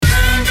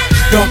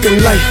Dark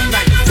and light,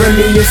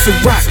 Remy and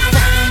Ciroc.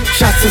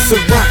 Shots of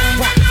Ciroc,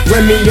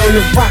 Remy on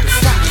the rocks.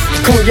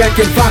 Cognac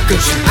and vodka,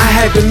 I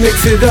had to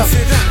mix it up.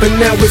 But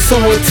now it's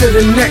on to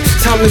the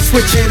next, time to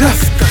switch it up.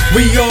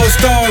 We all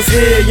stars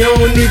here, you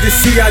don't need the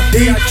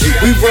CID.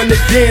 We run the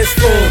dance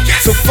floor,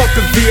 so fuck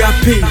a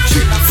VIP.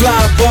 Fly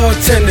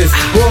bartenders,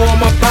 where all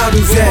my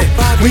bottles at?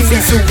 We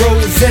need some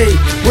rosé,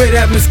 where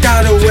that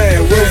Moscato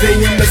at? Rosé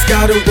and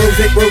Moscato,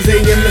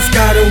 rosé and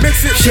Moscato.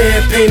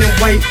 Champagne and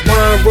white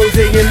wine,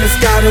 rosé and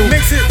Moscato.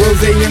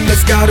 Rosé and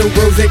Moscato,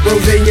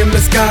 rosé and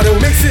Moscato.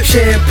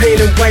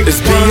 Champagne and white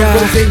wine,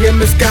 rosé and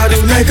Moscato.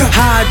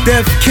 High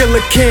def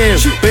killer cam,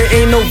 but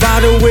ain't no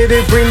bottle with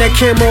it. Bring that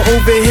camera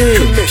over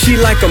here. She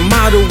like a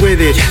model with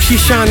it. She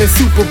shining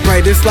super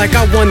bright, it's like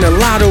I won the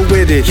lotto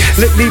with it.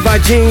 Lip Levi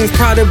jeans,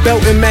 Prada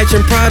belt and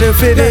matching Prada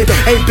fitted.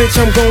 Hey bitch,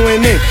 I'm going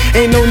in,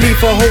 ain't no need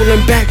for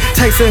holding back.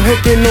 Tyson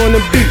hooking on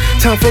the beat,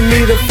 time for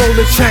me to fold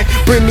the track.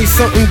 Bring me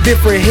something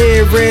different,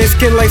 hair red,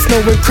 skin like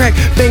snow and crack.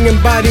 Banging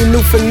body,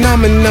 new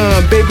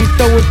phenomenon, baby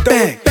throw it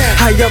back.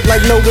 High up like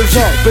Noah's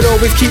Ark, but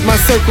always keep my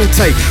circle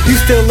tight. You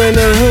still in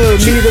the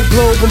hood, me the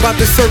globe, I'm about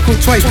to circle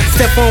twice.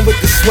 Step on with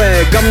the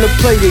swag, I'm the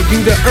player,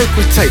 you the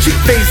Urkel type.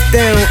 Face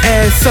down,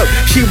 ass up,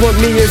 she want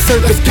me in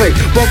circus play.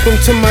 Welcome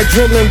to my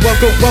drilling,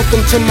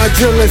 welcome to my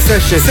drilling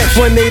session.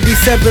 187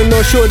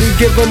 on shorty,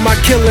 give her my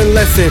killing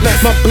lesson.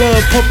 My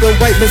blood pumping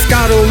white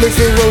Moscato,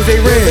 mixing rosé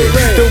red.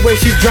 The way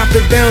she drop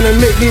it down and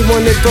make me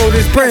wanna go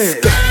this bread.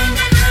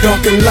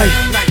 Dark and light,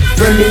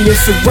 Remy and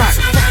Ciroc.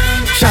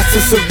 Shots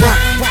of Ciroc,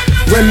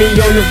 Remy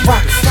on the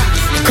rocks.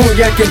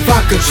 Cognac and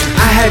vodka,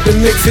 I had to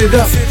mix it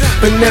up.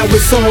 But now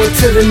it's on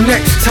to the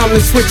next, time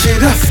to switch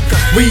it up.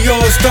 We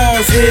all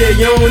stars here,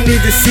 you don't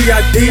need the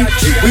CID.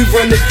 We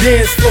run the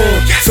dance floor,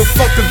 so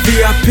fuck a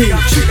VIP.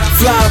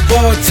 Fly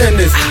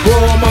bartenders, where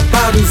all my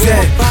bottles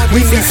at?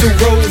 We need some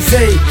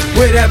rosé,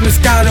 where that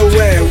Moscato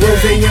at?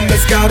 Rosé and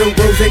Moscato,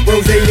 rosé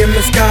and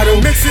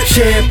Moscato.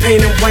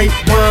 Champagne and white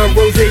wine,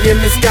 rosé and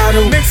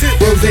Moscato.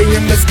 Rosé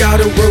and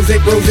Moscato, rosé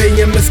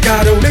and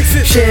Moscato.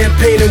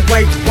 Champagne and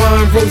white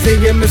wine, rosé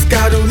and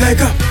Moscato.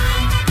 Leg up.